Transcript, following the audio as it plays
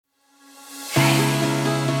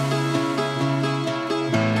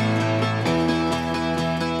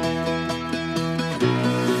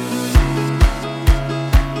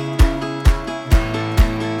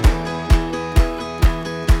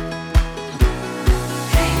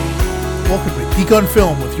Welcome to Geek on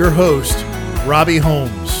Film with your host, Robbie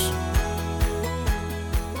Holmes.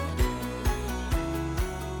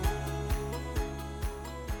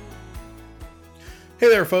 Hey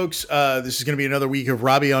there, folks. This is going to be another week of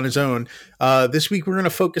Robbie on his own. This week, we're going to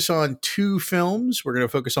focus on two films. We're going to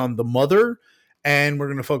focus on The Mother, and we're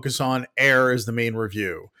going to focus on Air as the main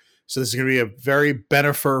review. So this is going to be a very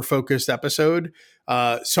Bennifer-focused episode.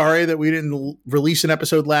 Sorry that we didn't release an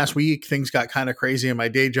episode last week. Things got kind of crazy in my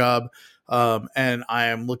day job, and I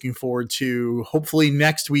am looking forward to hopefully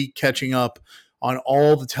next week catching up on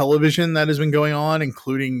all the television that has been going on,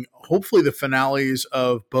 including hopefully the finales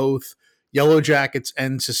of both Yellow Jackets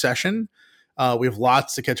and Secession. We have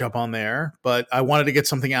lots to catch up on there, but I wanted to get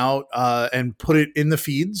something out and put it in the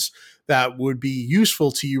feeds that would be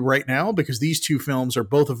useful to you right now, because these two films are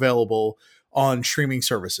both available on streaming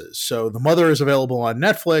services. So The Mother is available on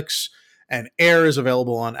Netflix and Air is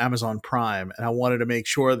available on Amazon Prime. And I wanted to make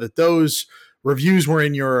sure that those reviews were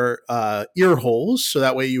in your ear holes, so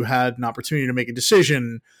that way you had an opportunity to make a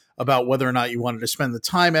decision about whether or not you wanted to spend the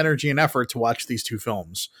time, energy, and effort to watch these two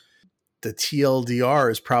films. The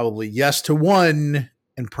TLDR is probably yes to one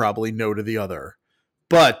and probably no to the other,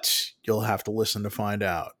 but you'll have to listen to find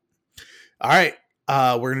out. All right,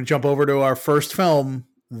 we're going to jump over to our first film,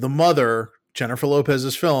 The Mother, Jennifer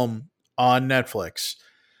Lopez's film on Netflix.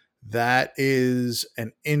 That is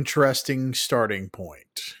an interesting starting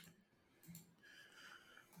point.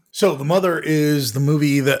 So The Mother is the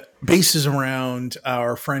movie that bases around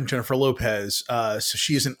our friend Jennifer Lopez. So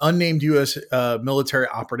she is an unnamed U.S. Military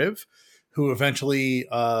operative who eventually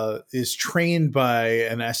is trained by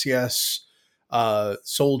an SES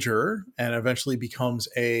soldier and eventually becomes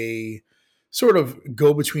a sort of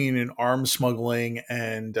go-between in arms smuggling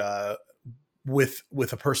and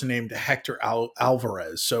with a person named Hector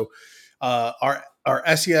Alvarez. So our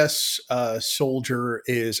SES soldier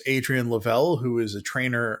is Adrian Lavelle, who is a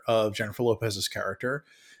trainer of Jennifer Lopez's character.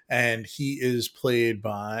 And he is played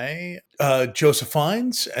by Joseph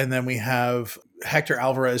Fiennes. And then we have Hector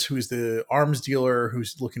Alvarez, who's the arms dealer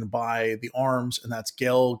who's looking to buy the arms, and that's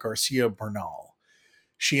Gael Garcia Bernal.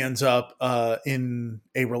 She ends up in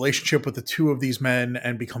a relationship with the two of these men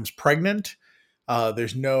and becomes pregnant.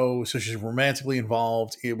 So she's romantically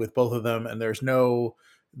involved with both of them, and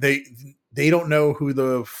they don't know who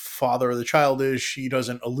the father of the child is. She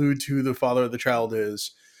doesn't allude to who the father of the child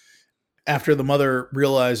is. After the mother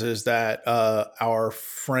realizes that our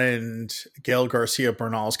friend Gael Garcia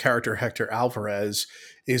Bernal's character, Hector Alvarez,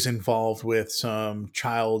 is involved with some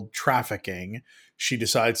child trafficking, she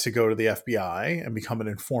decides to go to the FBI and become an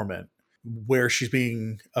informant, where she's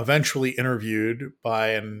being eventually interviewed by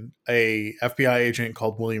a FBI agent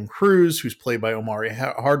called William Cruz, who's played by Omari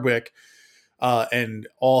Hardwick, and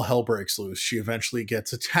all hell breaks loose. She eventually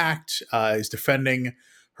gets attacked, is defending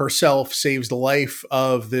herself, saves the life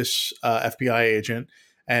of this FBI agent,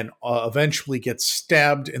 and eventually gets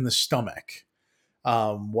stabbed in the stomach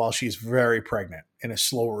while she's very pregnant in a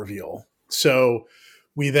slow reveal. So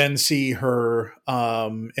we then see her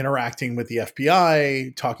interacting with the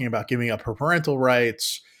FBI, talking about giving up her parental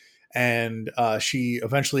rights, and she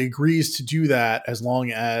eventually agrees to do that as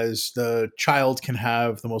long as the child can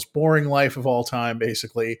have the most boring life of all time,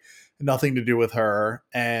 basically, nothing to do with her,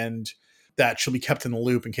 and that she'll be kept in the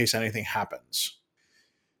loop in case anything happens.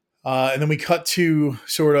 And then we cut to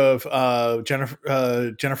sort of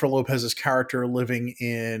Jennifer Lopez's character living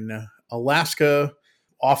in Alaska,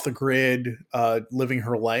 off the grid, living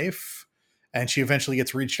her life. And she eventually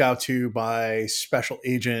gets reached out to by Special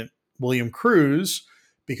Agent William Cruz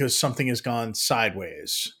because something has gone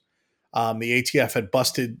sideways. The ATF had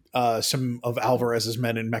busted some of Alvarez's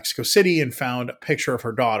men in Mexico City and found a picture of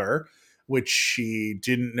her daughter, which she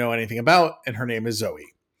didn't know anything about, and her name is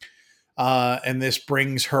Zoe. And this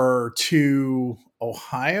brings her to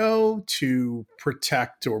Ohio to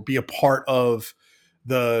protect or be a part of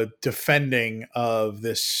the defending of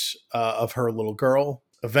this of her little girl.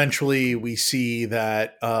 Eventually, we see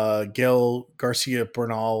that Gael Garcia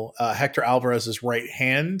Bernal, Hector Alvarez's right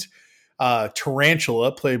hand,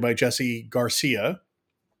 Tarantula, played by Jesse Garcia,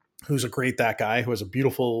 who's a great that guy, who has a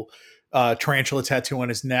beautiful tarantula tattoo on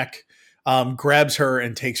his neck, grabs her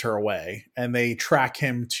and takes her away. And they track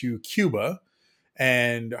him to Cuba.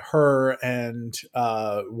 And her and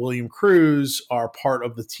William Cruz are part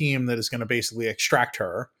of the team that is going to basically extract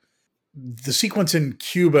her. The sequence in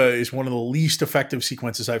Cuba is one of the least effective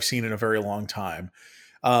sequences I've seen in a very long time.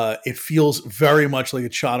 It feels very much like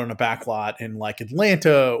it's shot on a backlot in like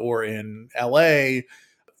Atlanta or in LA.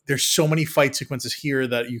 There's so many fight sequences here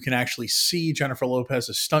that you can actually see Jennifer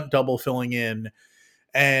Lopez's stunt double filling in.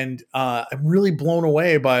 And I'm really blown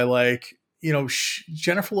away by like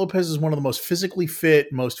Jennifer Lopez is one of the most physically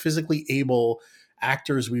fit, most physically able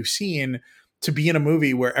actors we've seen to be in a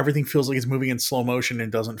movie where everything feels like it's moving in slow motion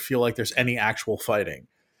and doesn't feel like there's any actual fighting.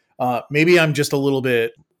 Maybe I'm just a little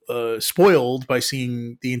bit spoiled by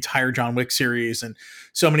seeing the entire John Wick series and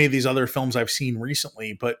so many of these other films I've seen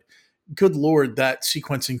recently, but good Lord, that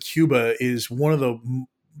sequence in Cuba is one of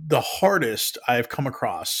the hardest I've come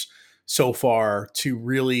across so far to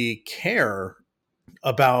really care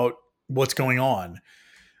about what's going on.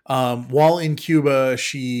 While in Cuba,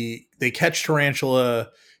 they catch Tarantula.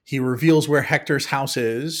 He reveals where Hector's house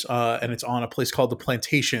is, and it's on a place called the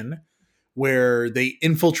Plantation, where they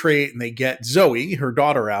infiltrate and they get Zoe, her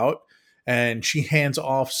daughter, out, and she hands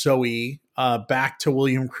off Zoe back to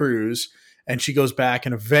William Cruz, and she goes back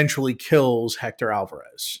and eventually kills Hector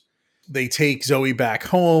Alvarez. They take Zoe back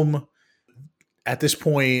home. At this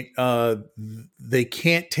point, they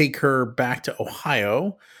can't take her back to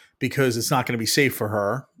Ohio because it's not going to be safe for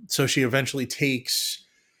her. So she eventually takes,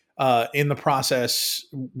 in the process,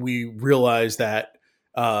 we realize that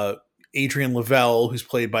Adrian Lavelle, who's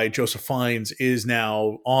played by Joseph Fiennes, is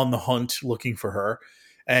now on the hunt looking for her.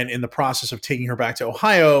 And in the process of taking her back to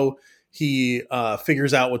Ohio, he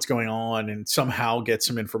figures out what's going on and somehow gets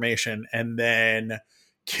some information and then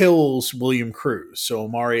kills William Cruz. So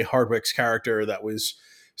Omari Hardwick's character that was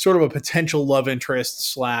sort of a potential love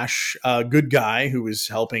interest / good guy who was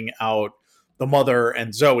helping out the mother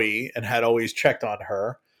and Zoe and had always checked on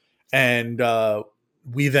her. And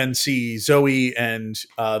we then see Zoe and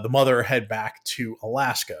the mother head back to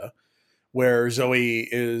Alaska, where Zoe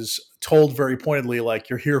is told very pointedly, like,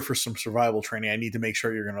 you're here for some survival training. I need to make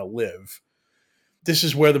sure you're going to live. This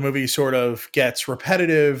is where the movie sort of gets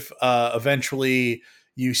repetitive. Eventually,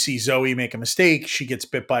 you see Zoe make a mistake. She gets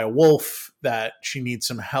bit by a wolf that she needs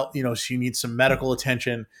some help. She needs some medical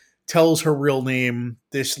attention, tells her real name.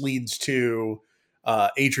 This leads to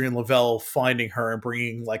Adrian Lavelle finding her and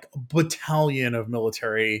bringing like a battalion of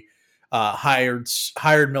military, hired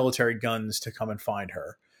military guns to come and find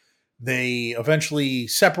her. They eventually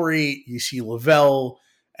separate. You see Lavelle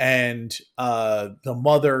and the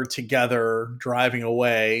mother together driving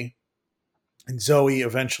away. And Zoe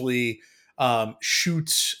eventually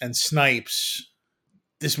shoots and snipes.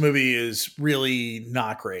 This movie is really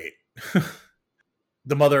not great.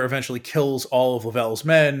 The mother eventually kills all of Lavelle's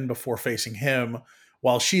men before facing him.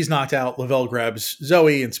 While she's knocked out, Lavelle grabs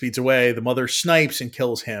Zoe and speeds away. The mother snipes and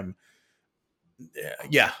kills him.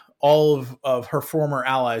 Yeah, all of her former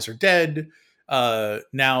allies are dead.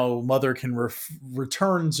 Now mother can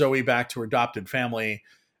return Zoe back to her adopted family,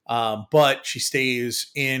 but she stays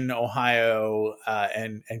in Ohio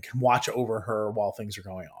and can watch over her while things are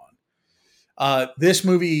going on. This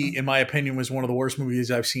movie, in my opinion, was one of the worst movies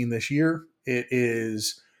I've seen this year. It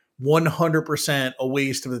is 100% a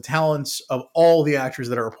waste of the talents of all the actors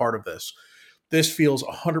that are a part of this. This feels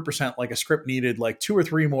 100% like a script needed like 2 or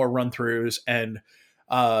 3 more run-throughs, and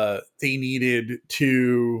they needed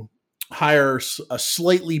to hire a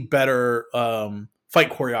slightly better fight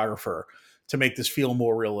choreographer to make this feel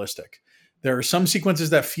more realistic. There are some sequences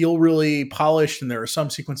that feel really polished, and there are some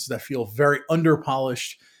sequences that feel very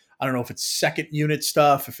under-polished. I don't know if it's second unit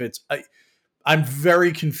stuff, if it's... I'm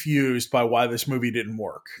very confused by why this movie didn't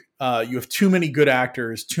work. You have too many good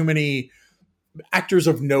actors, too many actors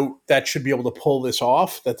of note that should be able to pull this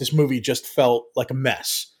off, that this movie just felt like a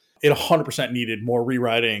mess. It 100% needed more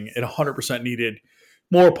rewriting. It 100% needed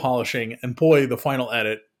more polishing. And boy, the final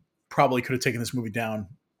edit probably could have taken this movie down.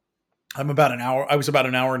 I was about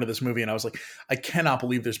an hour into this movie, and I was like, I cannot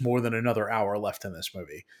believe there's more than another hour left in this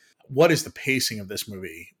movie. What is the pacing of this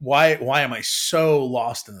movie? Why am I so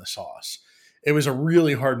lost in the sauce? It was a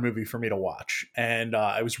really hard movie for me to watch, and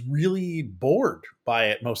I was really bored by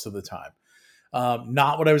it most of the time.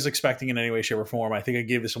 Not what I was expecting in any way, shape, or form. I think I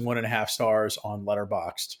gave this 1.5 stars on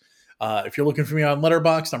Letterboxd. If you're looking for me on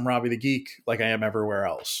Letterboxd, I'm Robbie the Geek, like I am everywhere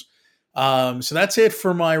else. So that's it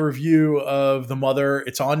for my review of The Mother.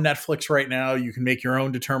 It's on Netflix right now. You can make your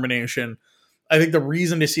own determination. I think the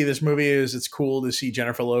reason to see this movie is it's cool to see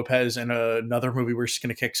Jennifer Lopez in another movie where she's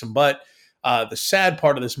going to kick some butt. The sad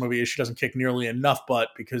part of this movie is she doesn't kick nearly enough butt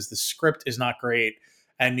because the script is not great,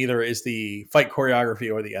 and neither is the fight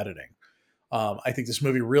choreography or the editing. I think this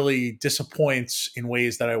movie really disappoints in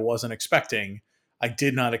ways that I wasn't expecting. I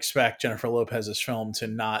did not expect Jennifer Lopez's film to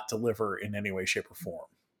not deliver in any way, shape, or form.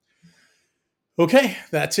 Okay,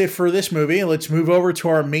 that's it for this movie. Let's move over to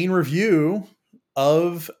our main review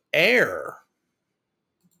of Air.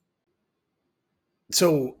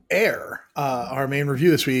 So, Air, our main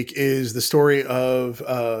review this week, is the story of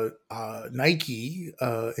Nike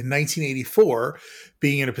in 1984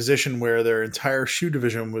 being in a position where their entire shoe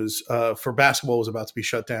division was for basketball was about to be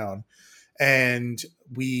shut down, and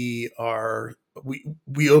we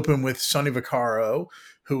open with Sonny Vaccaro,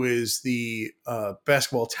 who is the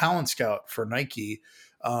basketball talent scout for Nike,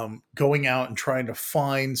 going out and trying to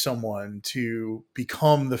find someone to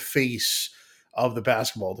become the face of the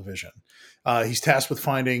basketball division. He's tasked with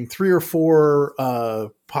finding three or four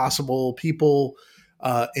possible people,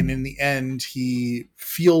 and in the end, he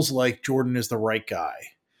feels like Jordan is the right guy.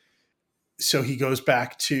 So he goes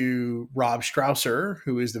back to Rob Strausser,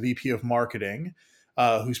 who is the VP of marketing,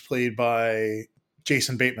 who's played by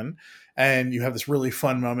Jason Bateman. And you have this really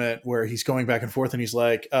fun moment where he's going back and forth and he's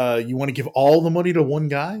like, you want to give all the money to one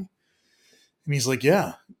guy? And he's like,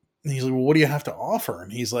 yeah. And he's like, well, what do you have to offer?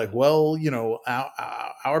 And he's like, well,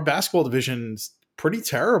 our basketball division's pretty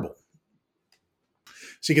terrible.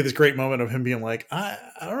 So you get this great moment of him being like, I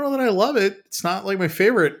don't know that I love it. It's not like my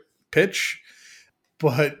favorite pitch,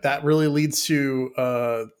 but that really leads to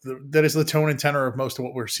that is the tone and tenor of most of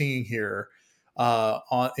what we're seeing here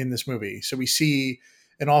in this movie. So we see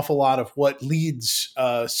an awful lot of what leads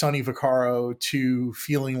Sonny Vaccaro to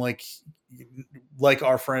feeling like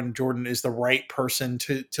our friend Jordan is the right person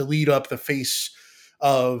to lead up the face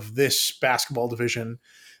of this basketball division.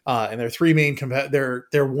 And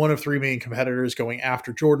they're one of three main competitors going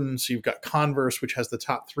after Jordan. So you've got Converse, which has the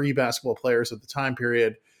top three basketball players of the time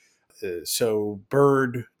period. So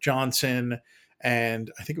Bird, Johnson,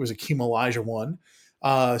 and I think it was Akeem Olajuwon.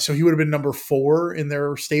 So he would have been number 4 in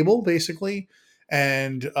their stable, basically.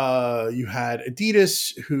 And you had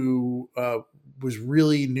Adidas, who was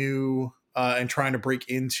really new and trying to break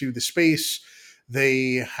into the space.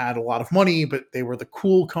 They had a lot of money, but they were the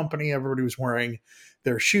cool company. Everybody was wearing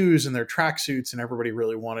their shoes and their tracksuits, and everybody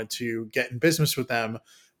really wanted to get in business with them.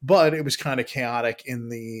 But it was kind of chaotic in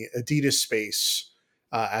the Adidas space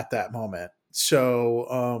at that moment.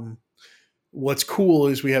 So what's cool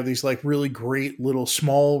is we have these like really great little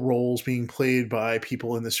small roles being played by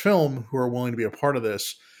people in this film who are willing to be a part of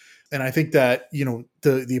this. And I think that, the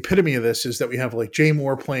epitome of this is that we have like Jay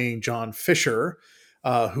Moore playing John Fisher,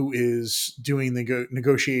 who is doing the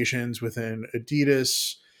negotiations within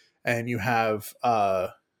Adidas. And you have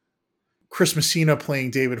Chris Messina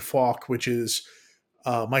playing David Falk, which is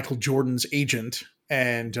Michael Jordan's agent,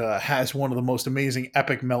 and has one of the most amazing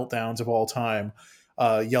epic meltdowns of all time,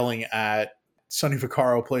 yelling at Sonny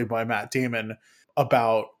Vaccaro, played by Matt Damon,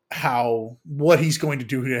 about what he's going to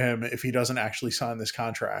do to him if he doesn't actually sign this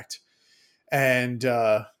contract. And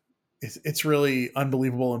it's really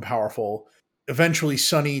unbelievable and powerful. Eventually,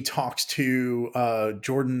 Sonny talks to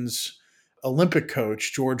Jordan's Olympic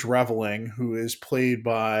coach, George Reveling, who is played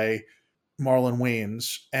by Marlon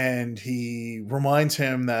Wayans, and he reminds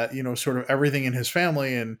him that sort of everything in his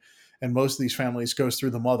family and most of these families goes through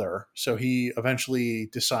the mother. So he eventually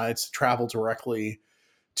decides to travel directly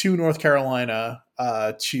to North Carolina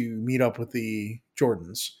to meet up with the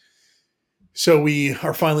Jordans. So we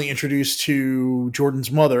are finally introduced to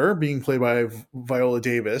Jordan's mother, being played by Viola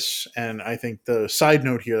Davis. And I think the side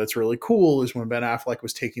note here that's really cool is when Ben Affleck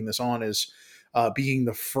was taking this on as being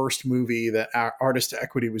the first movie that Artist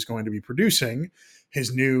Equity was going to be producing,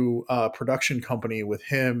 his new production company with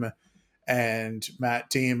him and Matt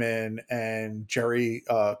Damon and Jerry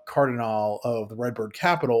Cardinal of the Redbird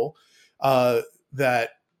Capital, that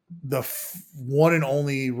the one and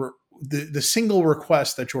only the single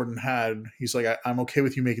request that Jordan had, he's like, I'm okay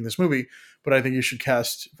with you making this movie, but I think you should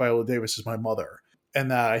cast Viola Davis as my mother. And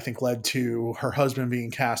that I think led to her husband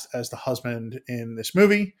being cast as the husband in this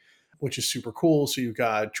movie, which is super cool. So you've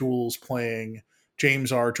got Jules playing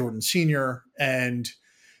James R. Jordan Sr. And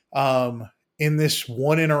in this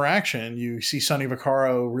one interaction, you see Sonny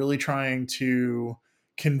Vaccaro really trying to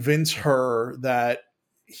convince her that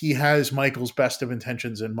he has Michael's best of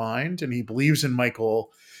intentions in mind, and he believes in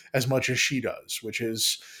Michael as much as she does, which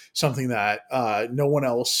is something that no one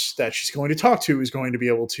else that she's going to talk to is going to be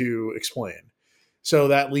able to explain. So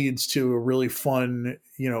that leads to a really fun,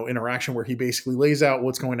 interaction where he basically lays out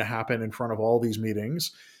what's going to happen in front of all these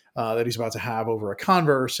meetings that he's about to have over at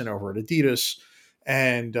Converse and over at Adidas.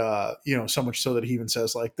 And, so much so that he even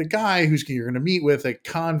says, like, the guy you're going to meet with at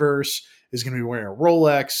Converse is going to be wearing a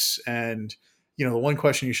Rolex. And, the one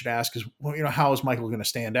question you should ask is, well, how is Michael going to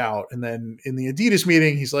stand out? And then in the Adidas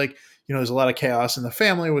meeting, he's like, there's a lot of chaos in the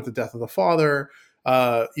family with the death of the father.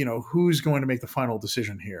 Who's going to make the final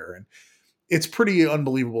decision here? And it's pretty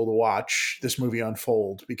unbelievable to watch this movie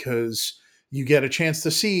unfold, because you get a chance to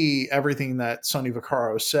see everything that Sonny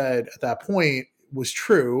Vaccaro said at that point was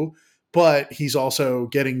true, but he's also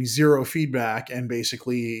getting zero feedback and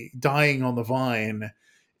basically dying on the vine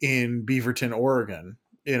in Beaverton, Oregon.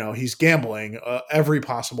 He's gambling every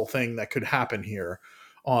possible thing that could happen here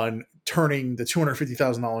on turning the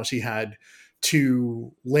 $250,000 he had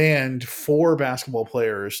to land four basketball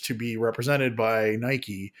players to be represented by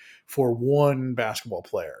Nike for one basketball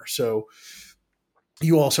player. So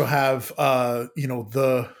you also have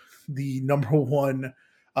the number one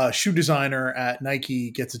shoe designer at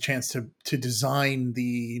Nike gets a chance to design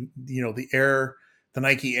the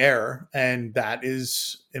Nike Air, and that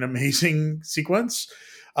is an amazing sequence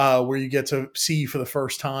where you get to see for the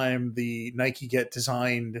first time the Nike get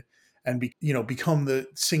designed and become the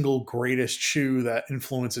single greatest shoe that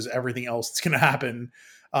influences everything else that's going to happen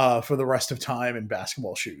for the rest of time in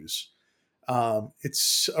basketball shoes.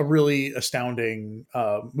 It's a really astounding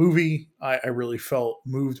movie. I really felt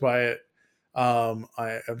moved by it.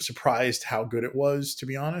 I'm surprised how good it was, to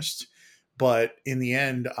be honest. But in the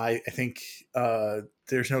end, I think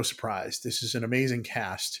there's no surprise. This is an amazing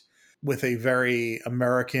cast with a very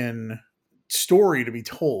American story to be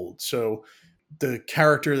told. So the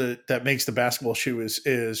character that makes the basketball shoe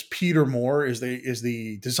is Peter Moore is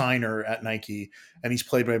the designer at Nike, and he's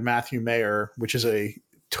played by Matthew Mayer, which is a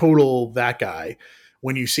total that guy.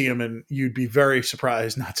 When you see him, and you'd be very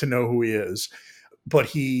surprised not to know who he is, but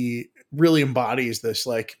he really embodies this,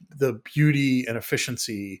 like the beauty and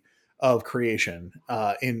efficiency of creation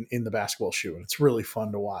in the basketball shoe, and it's really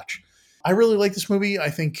fun to watch. I really like this movie.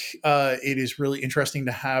 I think it is really interesting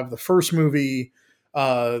to have the first movie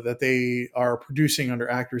that they are producing under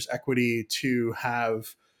Actors Equity to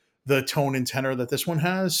have the tone and tenor that this one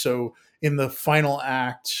has. So in the final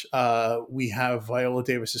act, we have Viola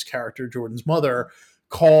Davis's character, Jordan's mother,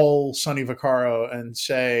 call Sonny Vaccaro and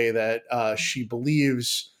say that she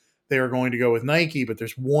believes they are going to go with Nike, but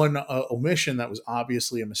there's one omission that was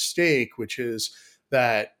obviously a mistake, which is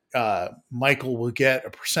that Michael will get a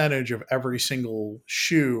percentage of every single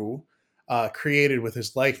shoe created with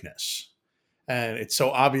his likeness. And it's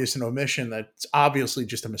so obvious an omission that it's obviously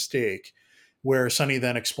just a mistake. Where Sonny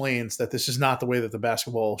then explains that this is not the way that the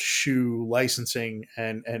basketball shoe licensing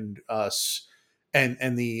and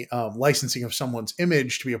the licensing of someone's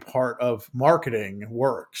image to be a part of marketing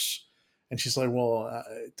works. And she's like, well,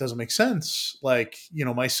 it doesn't make sense. Like,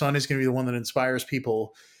 my son is going to be the one that inspires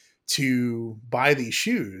people to buy these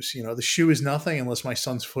shoes. The shoe is nothing unless my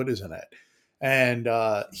son's foot is in it. And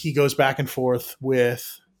he goes back and forth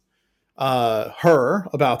with her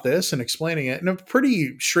about this and explaining it in a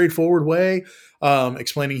pretty straightforward way,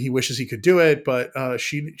 explaining he wishes he could do it, but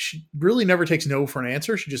she really never takes no for an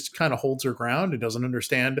answer. She just kind of holds her ground and doesn't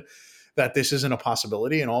understand that this isn't a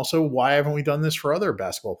possibility. And also, why haven't we done this for other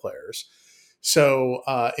basketball players? So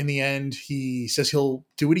in the end, he says he'll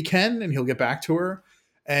do what he can and he'll get back to her.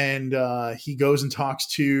 And he goes and talks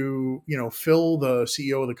to, Phil, the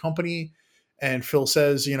CEO of the company. And Phil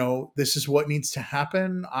says, this is what needs to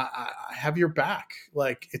happen. I have your back.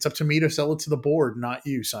 Like, it's up to me to sell it to the board, not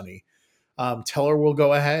you, Sonny. Tell her we'll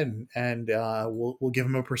go ahead and we'll give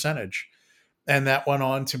him a percentage. And that went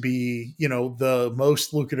on to be, the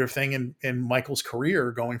most lucrative thing in Michael's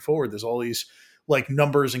career going forward. There's all these like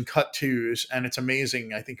numbers and cut twos, and it's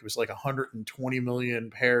amazing. I think it was like 120 million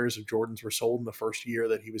pairs of Jordans were sold in the first year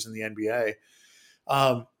that he was in the NBA.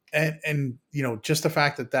 And just the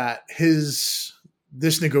fact that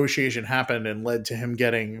this negotiation happened and led to him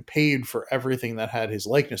getting paid for everything that had his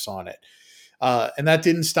likeness on it. And that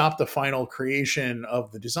didn't stop the final creation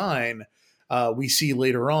of the design. We see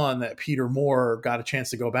later on that Peter Moore got a chance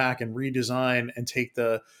to go back and redesign and take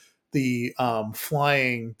the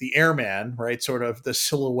flying, the Airman, right, sort of the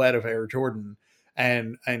silhouette of Air Jordan,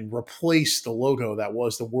 and replace the logo that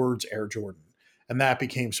was the words Air Jordan. And that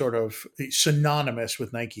became sort of synonymous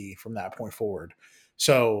with Nike from that point forward.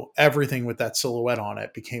 So everything with that silhouette on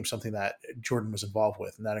it became something that Jordan was involved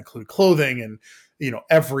with, and that included clothing and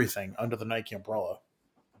everything under the Nike umbrella.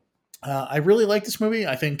 I really like this movie.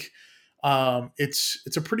 I think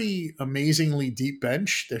it's a pretty amazingly deep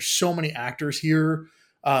bench. There's so many actors here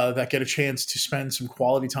that get a chance to spend some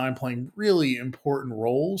quality time playing really important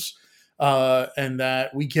roles. And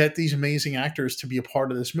that we get these amazing actors to be a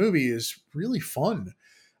part of this movie is really fun.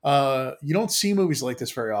 You don't see movies like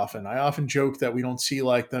this very often. I often joke that we don't see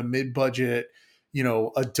like the mid-budget,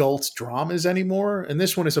 adult dramas anymore. And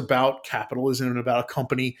this one is about capitalism and about a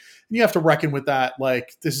company. And you have to reckon with that.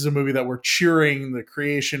 Like, this is a movie that we're cheering the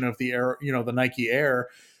creation of the Air, the Nike Air.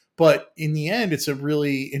 But in the end, it's a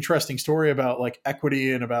really interesting story about like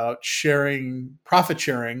equity and about profit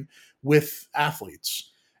sharing with athletes.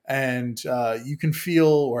 And you can feel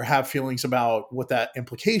or have feelings about what that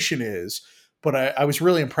implication is. but I was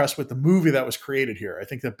really impressed with the movie that was created here. I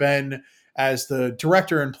think that Ben, as the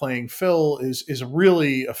director and playing Phil, is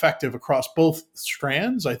really effective across both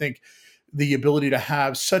strands. I think the ability to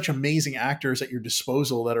have such amazing actors at your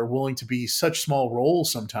disposal that are willing to be such small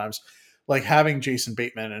roles sometimes, like having Jason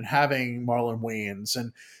Bateman and having Marlon Wayans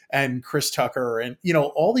and Chris Tucker, and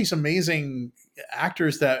all these amazing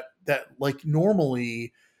actors that like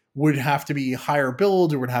normally would have to be higher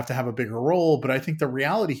billed or would have to have a bigger role. But I think the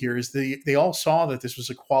reality here is they all saw that this was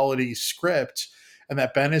a quality script and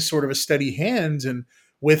that Ben is sort of a steady hand. And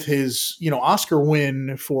with his, Oscar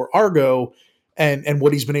win for Argo and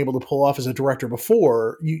what he's been able to pull off as a director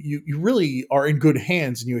before, you really are in good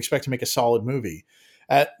hands and you expect to make a solid movie.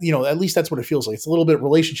 At least that's what it feels like. It's a little bit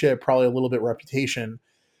relationship, probably a little bit reputation.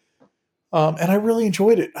 And I really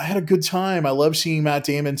enjoyed it. I had a good time. I love seeing Matt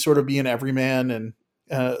Damon sort of be an everyman and,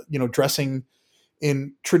 dressing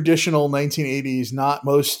in traditional 1980s, not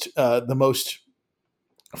the most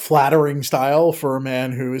flattering style for a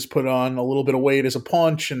man who has put on a little bit of weight as a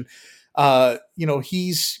paunch. And,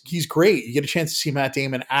 he's great. You get a chance to see Matt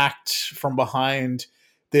Damon act from behind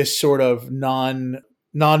this sort of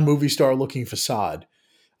non-movie star looking facade.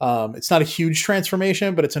 It's not a huge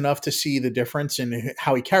transformation, but it's enough to see the difference in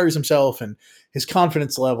how he carries himself and his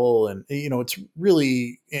confidence level. And, it's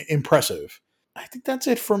really impressive. I think that's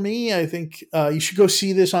it for me. I think you should go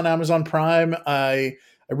see this on Amazon Prime. I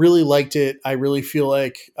really liked it. I really feel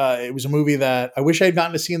like it was a movie that I wish I had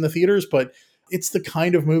gotten to see in the theaters, but it's the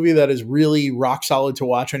kind of movie that is really rock solid to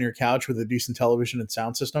watch on your couch with a decent television and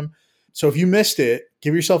sound system. So if you missed it,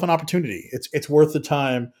 give yourself an opportunity. It's worth the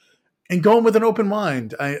time. And going with an open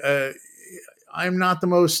mind. I'm not the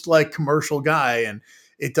most like commercial guy, and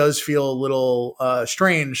it does feel a little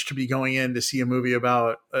strange to be going in to see a movie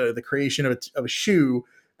about the creation of a shoe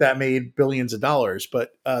that made billions of dollars.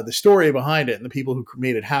 But the story behind it and the people who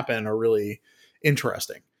made it happen are really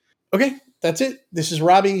interesting. Okay, that's it. This is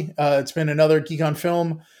Robbie. It's been another Geek on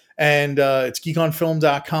Film, and it's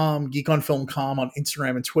geekonfilm.com, geekonfilm.com on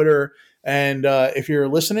Instagram and Twitter. And if you're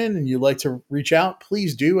listening and you'd like to reach out,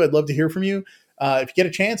 please do. I'd love to hear from you. If you get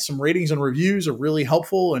a chance, some ratings and reviews are really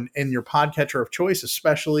helpful in your podcatcher of choice,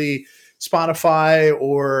 especially Spotify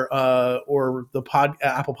or the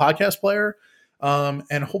Apple Podcast player.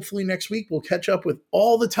 And hopefully next week we'll catch up with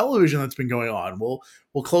all the television that's been going on.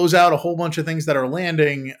 We'll close out a whole bunch of things that are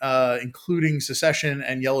landing, including Succession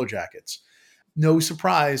and Yellow Jackets. No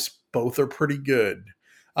surprise, both are pretty good.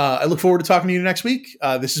 I look forward to talking to you next week.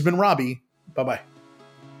 This has been Robbie. Bye-bye.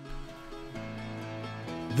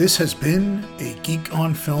 This has been a Geek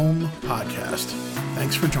on Film podcast.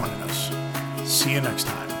 Thanks for joining us. See you next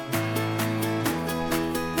time.